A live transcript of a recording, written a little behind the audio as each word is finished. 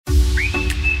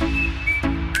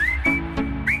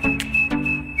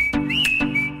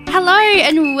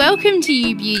and welcome to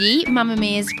You Beauty,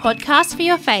 Mamamia's podcast for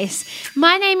your face.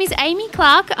 My name is Amy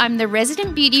Clark. I'm the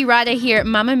resident beauty writer here at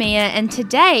Mamamia, and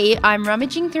today I'm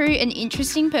rummaging through an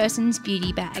interesting person's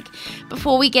beauty bag.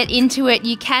 Before we get into it,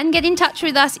 you can get in touch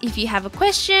with us if you have a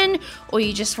question or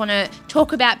you just want to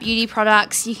talk about beauty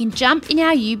products. You can jump in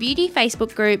our You Beauty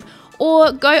Facebook group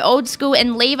or go old school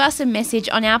and leave us a message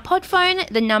on our pod phone.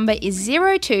 The number is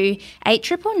 02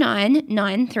 8999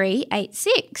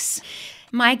 9386.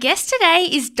 My guest today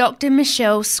is Dr.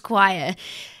 Michelle Squire.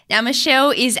 Now,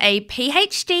 Michelle is a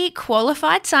PhD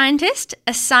qualified scientist,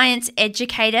 a science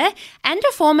educator, and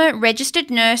a former registered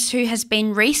nurse who has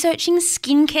been researching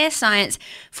skincare science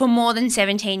for more than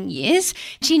 17 years.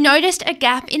 She noticed a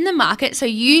gap in the market, so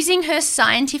using her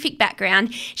scientific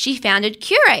background, she founded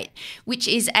Curate, which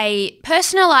is a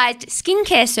personalised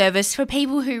skincare service for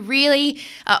people who really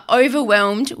are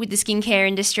overwhelmed with the skincare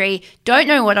industry, don't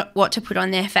know what to put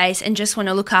on their face, and just want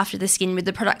to look after the skin with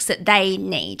the products that they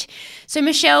need. So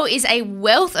Michelle is a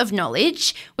wealth of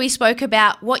knowledge. We spoke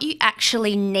about what you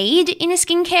actually need in a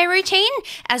skincare routine,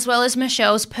 as well as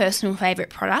Michelle's personal favourite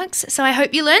products. So I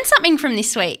hope you learned something from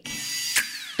this week.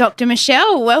 Dr.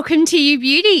 Michelle, welcome to You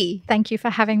Beauty. Thank you for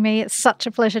having me. It's such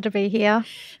a pleasure to be here.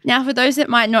 Now, for those that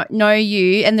might not know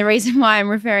you, and the reason why I'm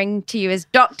referring to you as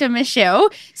Dr.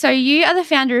 Michelle, so you are the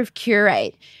founder of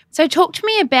Curate. So talk to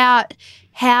me about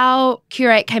how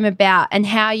Curate came about and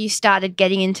how you started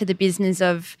getting into the business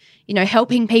of,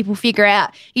 helping people figure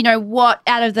out, what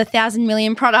out of the 1,000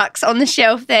 million products on the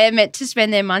shelf they're meant to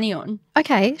spend their money on.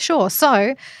 Okay, sure.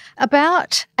 So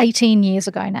about 18 years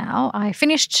ago now, I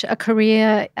finished a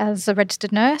career as a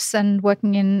registered nurse and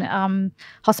working in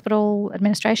hospital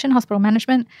administration, hospital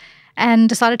management, and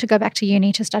decided to go back to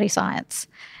uni to study science.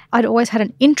 I'd always had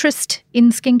an interest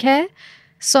in skincare,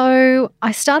 so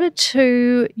I started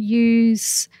to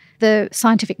use the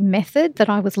scientific method that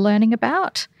I was learning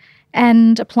about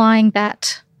and applying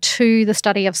that to the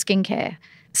study of skincare.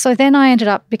 So then I ended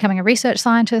up becoming a research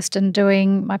scientist and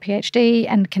doing my PhD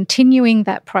and continuing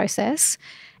that process.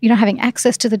 Having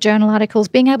access to the journal articles,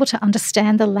 being able to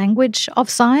understand the language of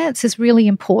science is really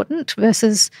important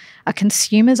versus a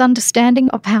consumer's understanding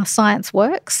of how science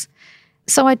works.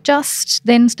 So I just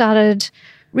then started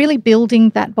really building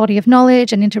that body of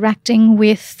knowledge and interacting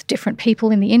with different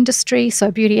people in the industry,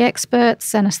 so beauty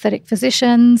experts and aesthetic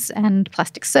physicians and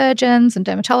plastic surgeons and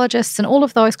dermatologists and all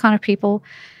of those kind of people,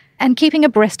 and keeping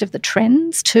abreast of the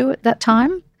trends too at that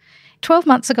time. 12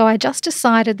 months ago, I just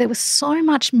decided there was so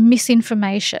much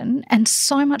misinformation and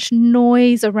so much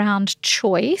noise around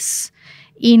choice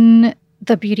in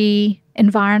the beauty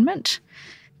environment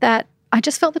that I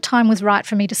just felt the time was right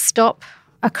for me to stop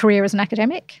a career as an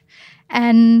academic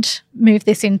and move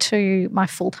this into my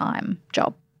full-time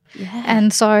job. Yeah.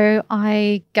 And so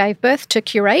I gave birth to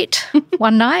Curate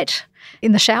one night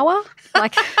in the shower,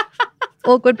 like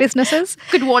all good businesses.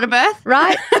 Good water birth.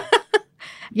 Right?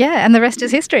 Yeah, and the rest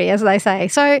is history, as they say.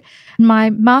 So my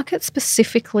market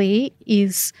specifically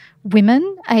is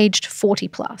women aged 40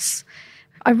 plus.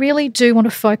 I really do want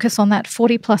to focus on that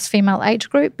 40 plus female age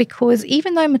group because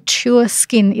even though mature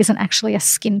skin isn't actually a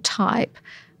skin type,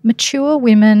 mature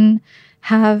women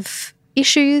have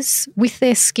issues with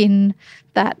their skin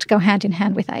that go hand in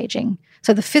hand with aging.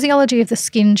 So the physiology of the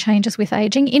skin changes with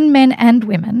aging in men and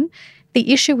women.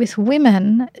 The issue with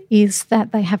women is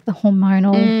that they have the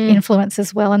hormonal influence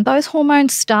as well. And those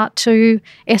hormones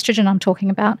estrogen I'm talking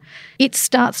about, it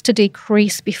starts to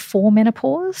decrease before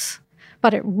menopause,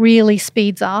 but it really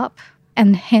speeds up,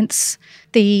 and hence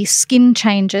the skin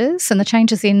changes and the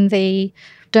changes in the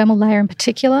dermal layer in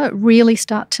particular really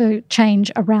start to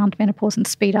change around menopause and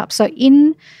speed up. So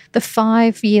in the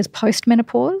 5 years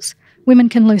post-menopause, women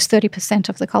can lose 30%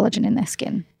 of the collagen in their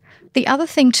skin. The other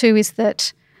thing too is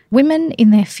that women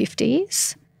in their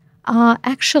 50s are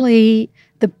actually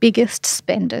the biggest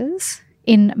spenders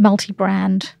in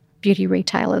multi-brand beauty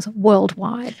retailers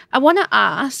worldwide. I want to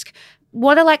ask,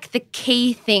 what are the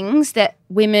key things that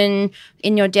women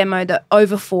in your demo that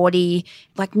over 40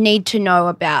 need to know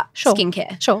about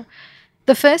skincare? Sure.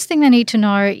 The first thing they need to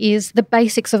know is the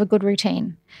basics of a good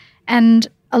routine. And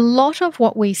a lot of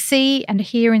what we see and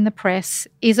hear in the press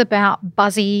is about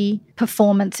buzzy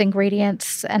performance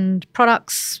ingredients and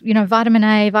products, vitamin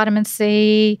A, vitamin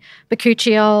C,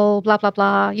 bakuchiol, blah, blah,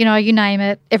 blah, you name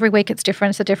it. Every week it's different.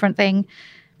 It's a different thing.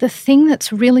 The thing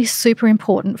that's really super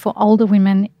important for older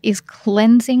women is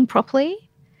cleansing properly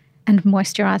and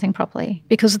moisturising properly,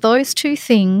 because those two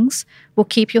things will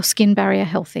keep your skin barrier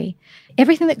healthy.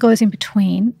 Everything that goes in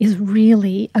between is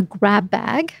really a grab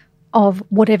bag of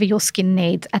whatever your skin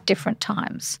needs at different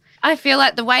times. I feel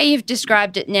like the way you've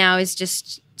described it now is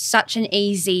just such an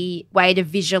easy way to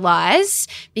visualize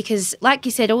because, like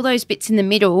you said, all those bits in the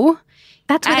middle.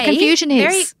 That's where the confusion is.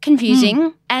 Very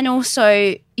confusing. And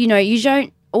also, you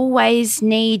don't always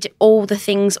need all the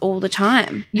things all the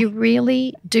time. You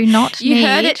really do not need. You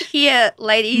heard it here,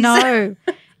 ladies. No,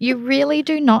 you really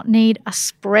do not need a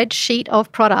spreadsheet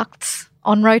of products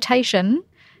on rotation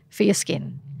for your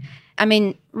skin. I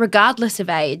mean, regardless of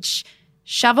age,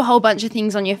 shove a whole bunch of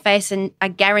things on your face and I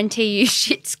guarantee you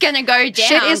shit's going to go down.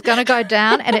 Shit is going to go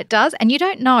down and it does. And you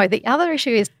don't know. The other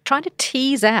issue is trying to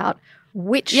tease out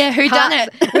which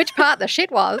part the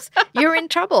shit was. You're in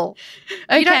trouble.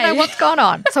 Okay. You don't know what's gone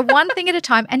on. So one thing at a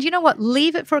time. And you know what?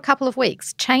 Leave it for a couple of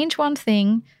weeks. Change one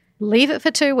thing. Leave it for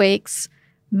 2 weeks.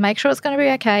 Make sure it's going to be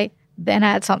okay. Then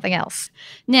add something else.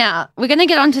 Now, we're going to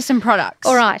get onto some products.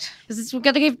 All right. Because we've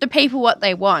got to give the people what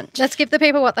they want. Let's give the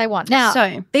people what they want.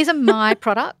 Now, these are my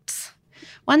products.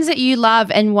 Ones that you love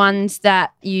and ones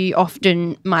that you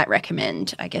often might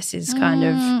recommend, I guess, is kind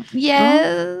of.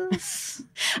 Yes.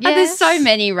 There's so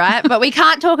many, right? But we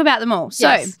can't talk about them all.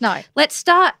 So let's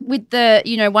start with the,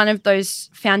 one of those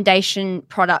foundation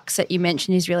products that you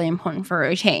mentioned is really important for a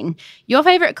routine. Your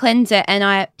favourite cleanser, and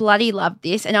I bloody love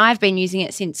this, and I've been using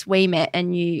it since we met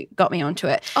and you got me onto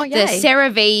it. Oh, yay. The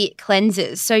CeraVe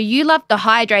cleansers. So you love the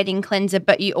hydrating cleanser,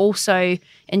 but you also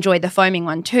enjoy the foaming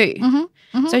one too. Mm-hmm.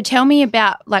 Mm-hmm. So tell me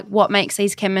about what makes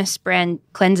these Chemist brand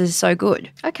cleansers so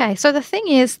good. Okay, so the thing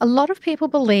is a lot of people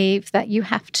believe that you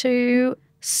have to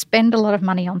spend a lot of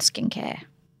money on skincare.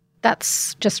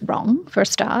 That's just wrong for a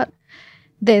start.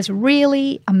 There's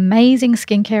really amazing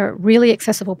skincare at really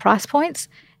accessible price points,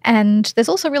 and there's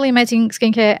also really amazing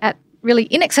skincare at really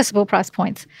inaccessible price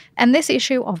points. And this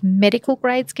issue of medical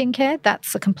grade skincare,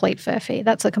 that's a complete furphy.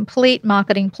 That's a complete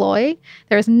marketing ploy.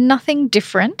 There is nothing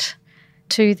different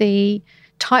to the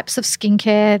types of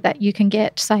skincare that you can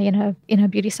get, say, in a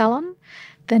beauty salon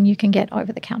than you can get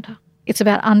over the counter. It's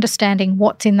about understanding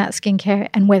what's in that skincare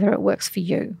and whether it works for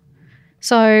you.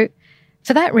 So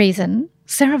for that reason,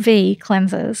 CeraVe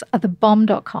cleansers are the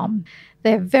bomb.com.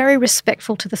 They're very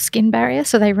respectful to the skin barrier,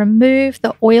 so they remove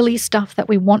the oily stuff that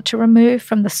we want to remove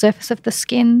from the surface of the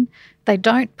skin. They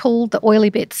don't pull the oily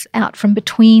bits out from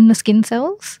between the skin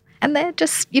cells. And they're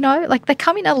just, they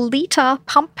come in a litre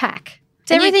pump pack. It's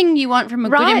everything you want from a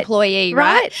good employee,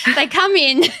 right? They come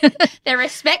in, they're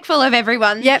respectful of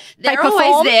everyone. Yep. They're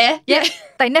always there. Yep.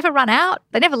 They never run out.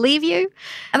 They never leave you.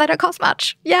 And they don't cost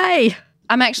much. Yay.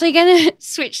 I'm actually going to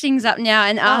switch things up now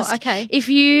and ask if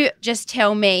you just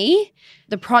tell me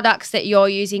the products that you're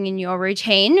using in your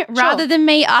routine rather than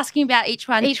me asking about each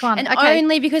one. And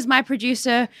only because my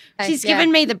producer, she's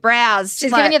given me the brows.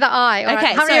 She's giving you the eye. All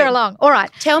right, hurry her along. All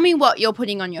right. Tell me what you're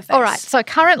putting on your face. All right. So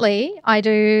currently I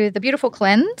do the Beautiful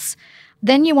Cleanse.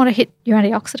 Then you want to hit your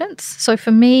antioxidants. So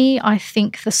for me, I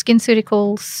think the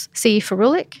SkinCeuticals CE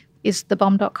Ferulic is the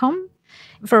bomb.com.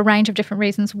 For a range of different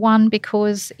reasons. One,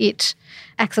 because it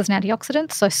acts as an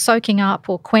antioxidant, so soaking up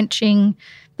or quenching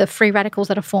the free radicals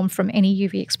that are formed from any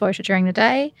UV exposure during the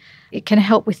day. It can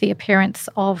help with the appearance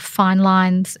of fine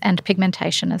lines and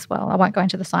pigmentation as well. I won't go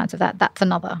into the science of that. That's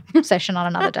another session on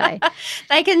another day.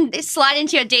 They can slide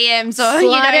into your DMs or,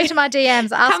 slide into my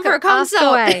DMs. Come for a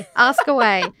consult. Ask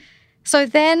away. So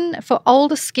then for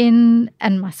older skin,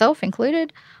 and myself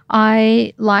included,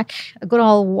 I like a good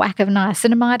old whack of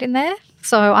niacinamide in there.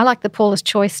 So I like the Paula's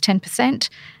Choice 10%,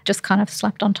 just kind of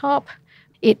slapped on top.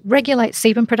 It regulates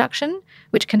sebum production,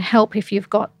 which can help if you've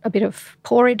got a bit of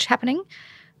porage happening.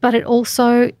 But it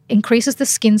also increases the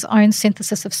skin's own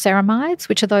synthesis of ceramides,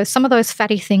 which are some of those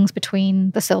fatty things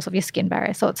between the cells of your skin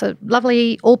barrier. So it's a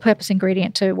lovely all-purpose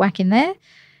ingredient to whack in there.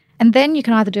 And then you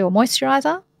can either do a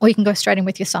moisturiser or you can go straight in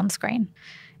with your sunscreen.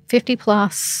 50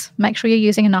 plus, make sure you're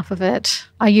using enough of it.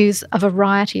 I use a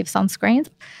variety of sunscreens.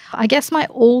 I guess my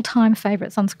all-time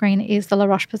favourite sunscreen is the La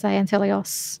Roche-Posay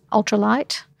Antelios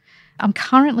Ultralight. I'm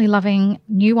currently loving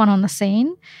a new one on the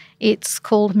scene. It's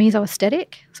called Meso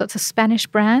Aesthetic. So it's a Spanish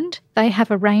brand. They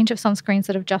have a range of sunscreens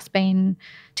that have just been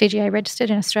TGA registered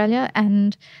in Australia,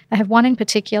 and they have one in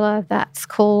particular that's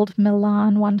called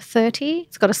Milan 130.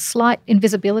 It's got a slight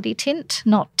invisibility tint,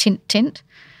 not tint.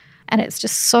 And it's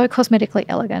just so cosmetically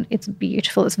elegant. It's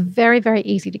beautiful. It's very, very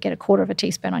easy to get a quarter of a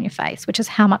teaspoon on your face, which is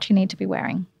how much you need to be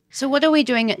wearing. So what are we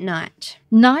doing at night?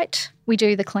 Night, we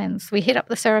do the cleanse. We hit up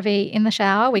the CeraVe in the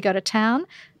shower. We go to town.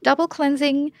 Double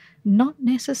cleansing, not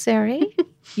necessary.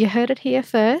 You heard it here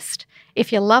first.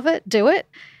 If you love it, do it.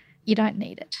 You don't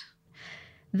need it.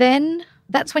 Then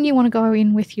that's when you want to go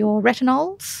in with your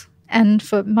retinols. And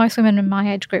for most women in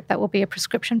my age group, that will be a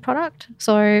prescription product.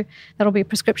 So that'll be a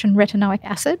prescription retinoic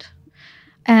acid.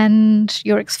 and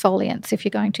your exfoliants if you're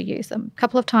going to use them a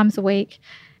couple of times a week.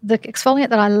 The exfoliant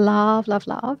that I love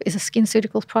is a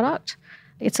SkinCeuticals product.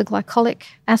 It's a glycolic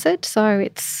acid, so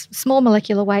it's small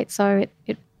molecular weight, so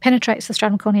it penetrates the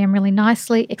stratum corneum really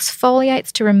nicely,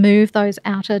 exfoliates to remove those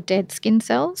outer dead skin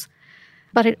cells,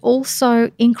 but it also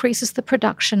increases the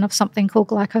production of something called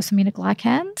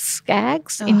glycosaminoglycans,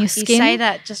 GAGs, in your skin. You say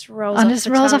that just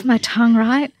rolls off my tongue,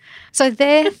 right? So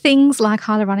they're things like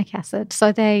hyaluronic acid,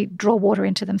 so they draw water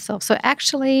into themselves. So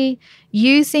actually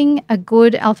using a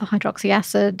good alpha-hydroxy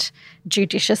acid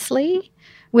judiciously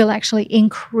will actually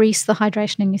increase the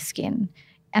hydration in your skin.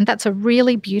 And that's a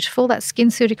really beautiful, that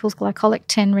SkinCeuticals Glycolic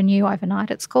 10 Renew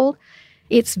Overnight, it's called.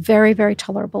 It's very, very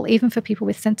tolerable, even for people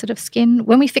with sensitive skin.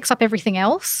 When we fix up everything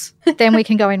else, then we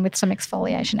can go in with some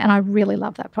exfoliation, and I really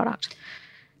love that product.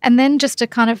 And then just a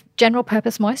kind of general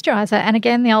purpose moisturiser. And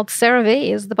again, the old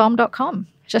CeraVe is thebomb.com.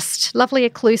 Just lovely,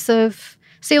 occlusive,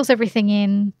 seals everything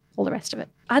in, all the rest of it.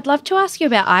 I'd love to ask you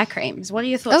about eye creams. What are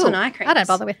your thoughts on eye creams? I don't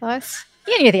bother with those.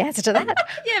 You knew the answer to that.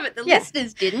 Yeah, but the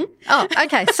listeners didn't. Oh,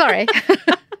 okay, sorry.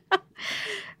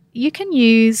 You can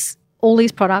use all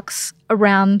these products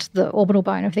around the orbital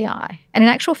bone of the eye. And in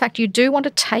actual fact, you do want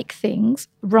to take things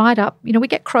right up. You know, we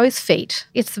get crow's feet.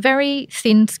 It's very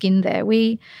thin skin there.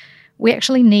 We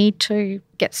actually need to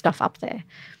get stuff up there.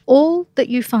 All that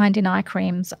you find in eye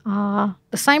creams are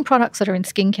the same products that are in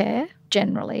skincare,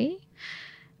 generally,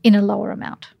 in a lower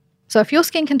amount. So if your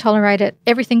skin can tolerate it,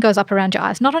 everything goes up around your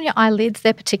eyes. Not on your eyelids,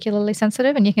 they're particularly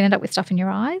sensitive and you can end up with stuff in your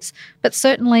eyes, but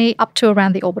certainly up to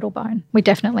around the orbital bone. We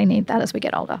definitely need that as we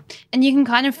get older. And you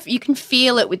can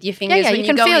feel it with your fingers when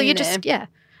you go in there.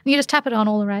 You just tap it on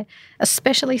all the way,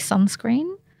 especially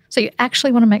sunscreen. So you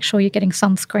actually want to make sure you're getting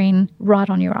sunscreen right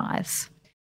on your eyes.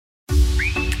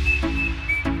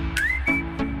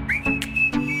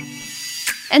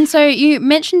 And so you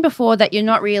mentioned before that you're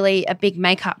not really a big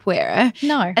makeup wearer.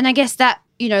 No. And I guess that,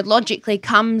 logically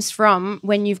comes from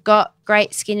when you've got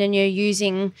great skin and you're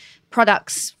using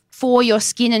products for your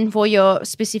skin and for your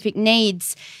specific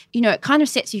needs, it kind of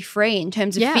sets you free in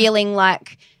terms of feeling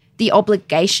like the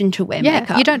obligation to wear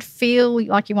makeup. You don't feel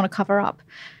like you want to cover up.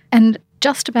 And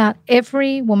just about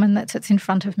every woman that sits in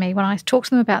front of me, when I talk to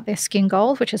them about their skin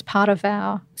goals, which is part of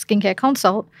our skincare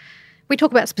consult, we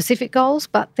talk about specific goals,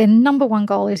 but their number one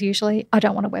goal is usually, I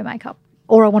don't want to wear makeup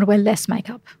or I want to wear less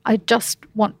makeup. I just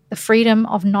want the freedom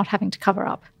of not having to cover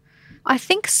up. I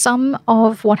think some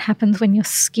of what happens when your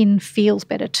skin feels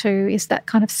better too is that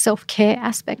kind of self-care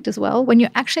aspect as well. When you're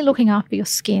actually looking after your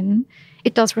skin,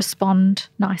 it does respond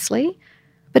nicely.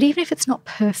 But even if it's not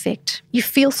perfect, you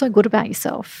feel so good about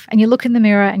yourself and you look in the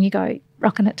mirror and you go,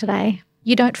 rocking it today.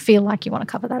 You don't feel like you want to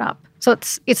cover that up. So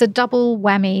it's a double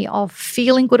whammy of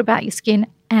feeling good about your skin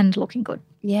and looking good.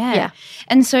 Yeah.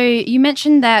 And so you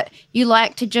mentioned that you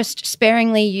like to just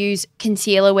sparingly use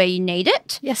concealer where you need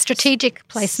it. Yeah, strategic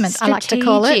placement, I like to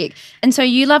call it. And so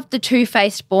you love the Too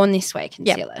Faced Born This Way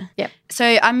concealer. Yep.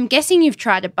 So I'm guessing you've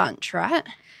tried a bunch, right?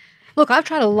 Look, I've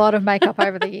tried a lot of makeup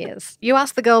over the years. You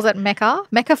ask the girls at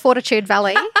Mecca Fortitude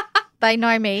Valley. They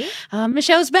know me.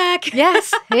 Michelle's back.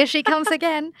 Yes, here she comes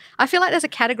again. I feel like there's a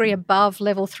category above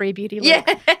level 3 beauty look,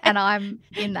 and I'm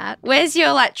in that. Where's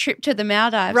your trip to the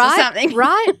Maldives or something?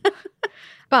 Right.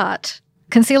 But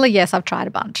concealer, yes, I've tried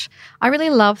a bunch. I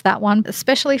really love that one,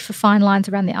 especially for fine lines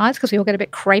around the eyes because we all get a bit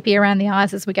crepey around the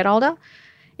eyes as we get older.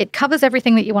 It covers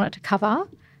everything that you want it to cover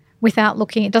without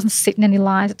looking. It doesn't sit in any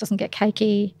lines. It doesn't get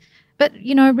cakey. But,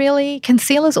 really,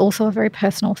 concealer is also a very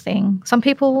personal thing. Some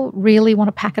people really want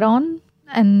to pack it on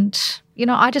and,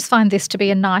 I just find this to be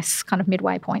a nice kind of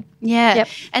midway point. Yeah. Yep.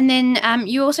 And then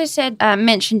you also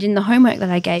mentioned in the homework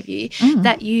that I gave you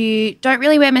that you don't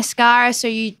really wear mascara, so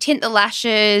you tint the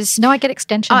lashes. No, I get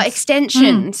extensions. Oh,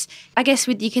 extensions. I guess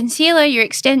with your concealer, your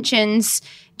extensions,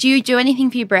 do you do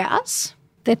anything for your brows?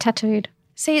 They're tattooed.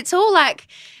 See, it's all like...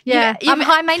 Yeah, I'm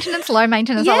high maintenance, low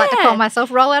maintenance, I like to call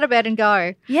myself. Roll out of bed and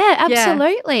go. Yeah,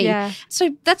 absolutely. Yeah.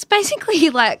 So that's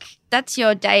basically that's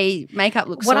your day makeup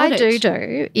look What sorted. I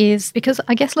do is, because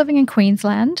I guess living in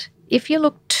Queensland, if you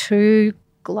look too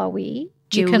glowy,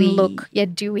 you can look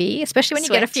dewy, especially when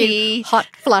you get a few hot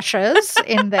flushes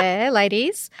in there,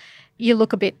 ladies, you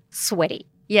look a bit sweaty.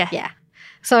 Yeah.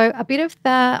 So a bit of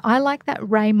I like that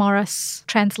Ray Morris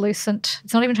translucent.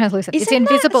 It's not even translucent. Isn't it's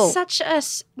invisible.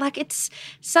 It's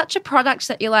such a product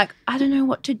that you're like, I don't know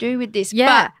what to do with this.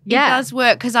 Yeah, but it does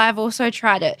work because I've also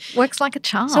tried it. Works like a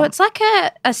charm. So it's like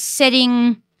a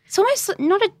setting. It's almost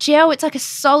not a gel. It's like a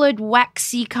solid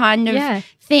waxy kind of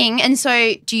thing. And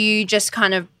so do you just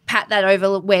kind of pat that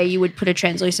over where you would put a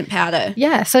translucent powder?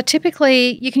 Yeah, so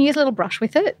typically you can use a little brush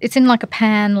with it. It's in like a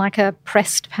pan, like a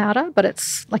pressed powder, but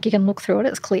it's like you can look through it,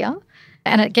 it's clear.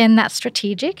 And again, that's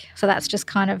strategic. So that's just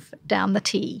kind of down the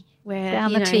T. Where,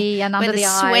 down the T and under the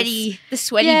eyes. The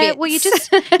sweaty yeah, bits. well, you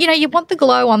just, you want the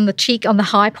glow on the cheek, on the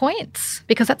high points,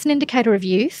 because that's an indicator of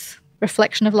youth,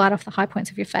 reflection of light off the high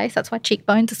points of your face. That's why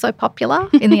cheekbones are so popular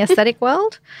in the aesthetic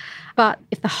world. But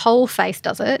if the whole face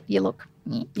does it, you look...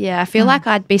 Yeah, I feel like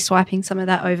I'd be swiping some of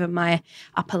that over my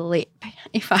upper lip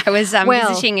if I was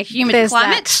visiting a humid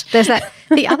climate. There's that.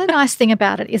 The other nice thing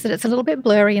about it is that it's a little bit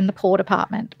blurry in the pore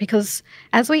department, because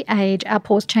as we age, our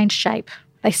pores change shape.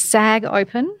 They sag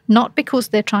open, not because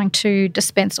they're trying to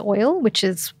dispense oil, which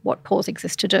is what pores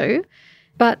exist to do,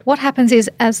 but what happens is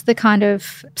as the kind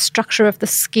of structure of the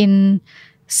skin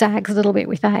sags a little bit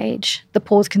with age, the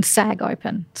pores can sag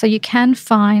open. So you can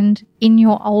find in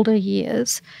your older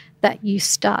years that you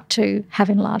start to have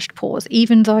enlarged pores,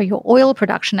 even though your oil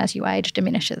production as you age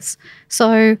diminishes.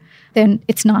 So then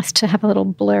it's nice to have a little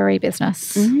blurry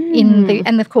business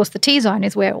and of course the T-zone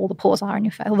is where all the pores are in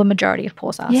your face, or the majority of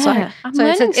pores are. Yeah, so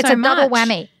it's a double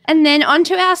whammy. And then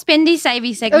onto our spendy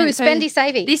savey segment. Oh, spendy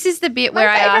savey. This is the bit where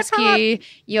I ask you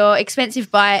your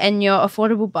expensive buy and your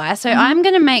affordable buy. So I'm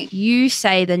going to make you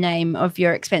say the name of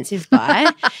your expensive buy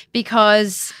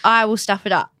because I will stuff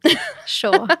it up.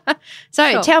 Sure.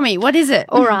 So tell me, what is it?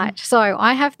 All right. So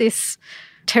I have this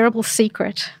terrible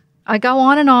secret. I go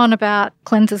on and on about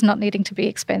cleansers not needing to be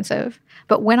expensive,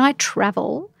 but when I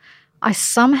travel, I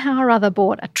somehow or other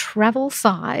bought a travel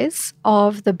size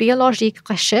of the Biologique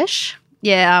Recherche.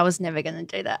 Yeah, I was never going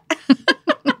to do that.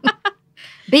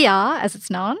 BR, as it's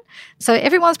known. So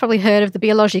everyone's probably heard of the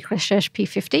Biologique Recherche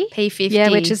P50. P50. Yeah,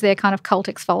 which is their kind of cult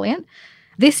exfoliant.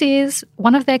 This is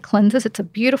one of their cleansers. It's a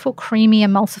beautiful, creamy,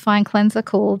 emulsifying cleanser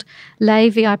called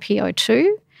Lait VIP02.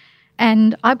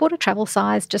 And I bought a travel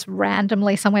size just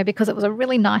randomly somewhere because it was a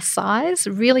really nice size,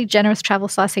 really generous travel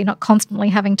size, so you're not constantly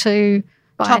having to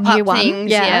buy top a new up one.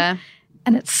 Things, yeah.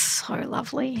 And it's so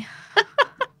lovely.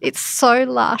 It's so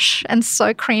lush and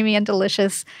so creamy and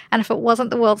delicious. And if it wasn't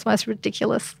the world's most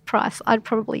ridiculous price, I'd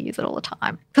probably use it all the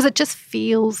time because it just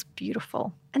feels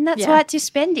beautiful. And that's why it's your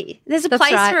spendy. There's a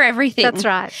place for everything. That's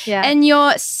right, yeah. And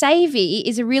your Savey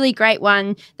is a really great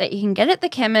one that you can get at the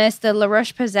chemist, the La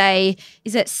Roche-Posay.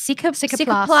 Is it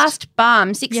Cicaplast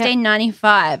Balm,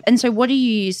 $16.95. And so what do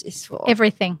you use this for?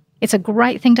 Everything. It's a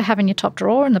great thing to have in your top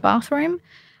drawer in the bathroom.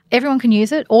 Everyone can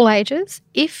use it, all ages.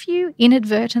 If you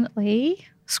inadvertently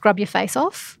scrub your face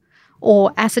off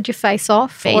or acid your face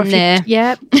off.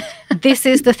 This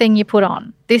is the thing you put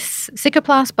on. This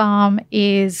Cicaplast Balm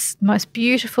is the most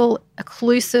beautiful,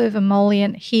 occlusive,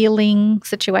 emollient, healing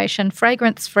situation,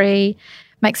 fragrance-free,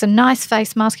 makes a nice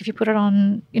face mask if you put it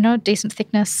on, decent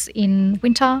thickness in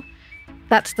winter.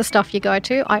 That's the stuff you go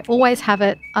to. I always have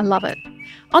it. I love it.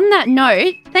 On that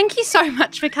note, thank you so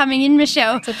much for coming in,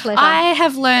 Michelle. It's a pleasure. I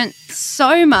have learnt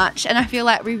so much and I feel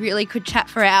like we really could chat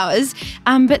for hours.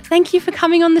 But thank you for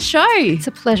coming on the show. It's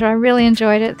a pleasure. I really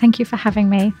enjoyed it. Thank you for having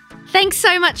me. Thanks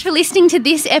so much for listening to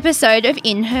this episode of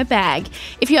In Her Bag.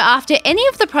 If you're after any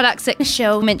of the products that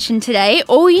Michelle mentioned today,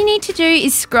 all you need to do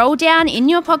is scroll down in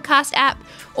your podcast app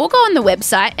or go on the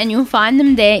website and you'll find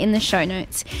them there in the show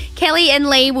notes. Kelly and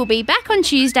Lee will be back on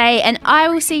Tuesday and I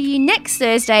will see you next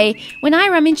Thursday when I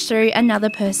rummage through another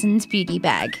person's beauty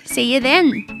bag. See you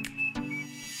then.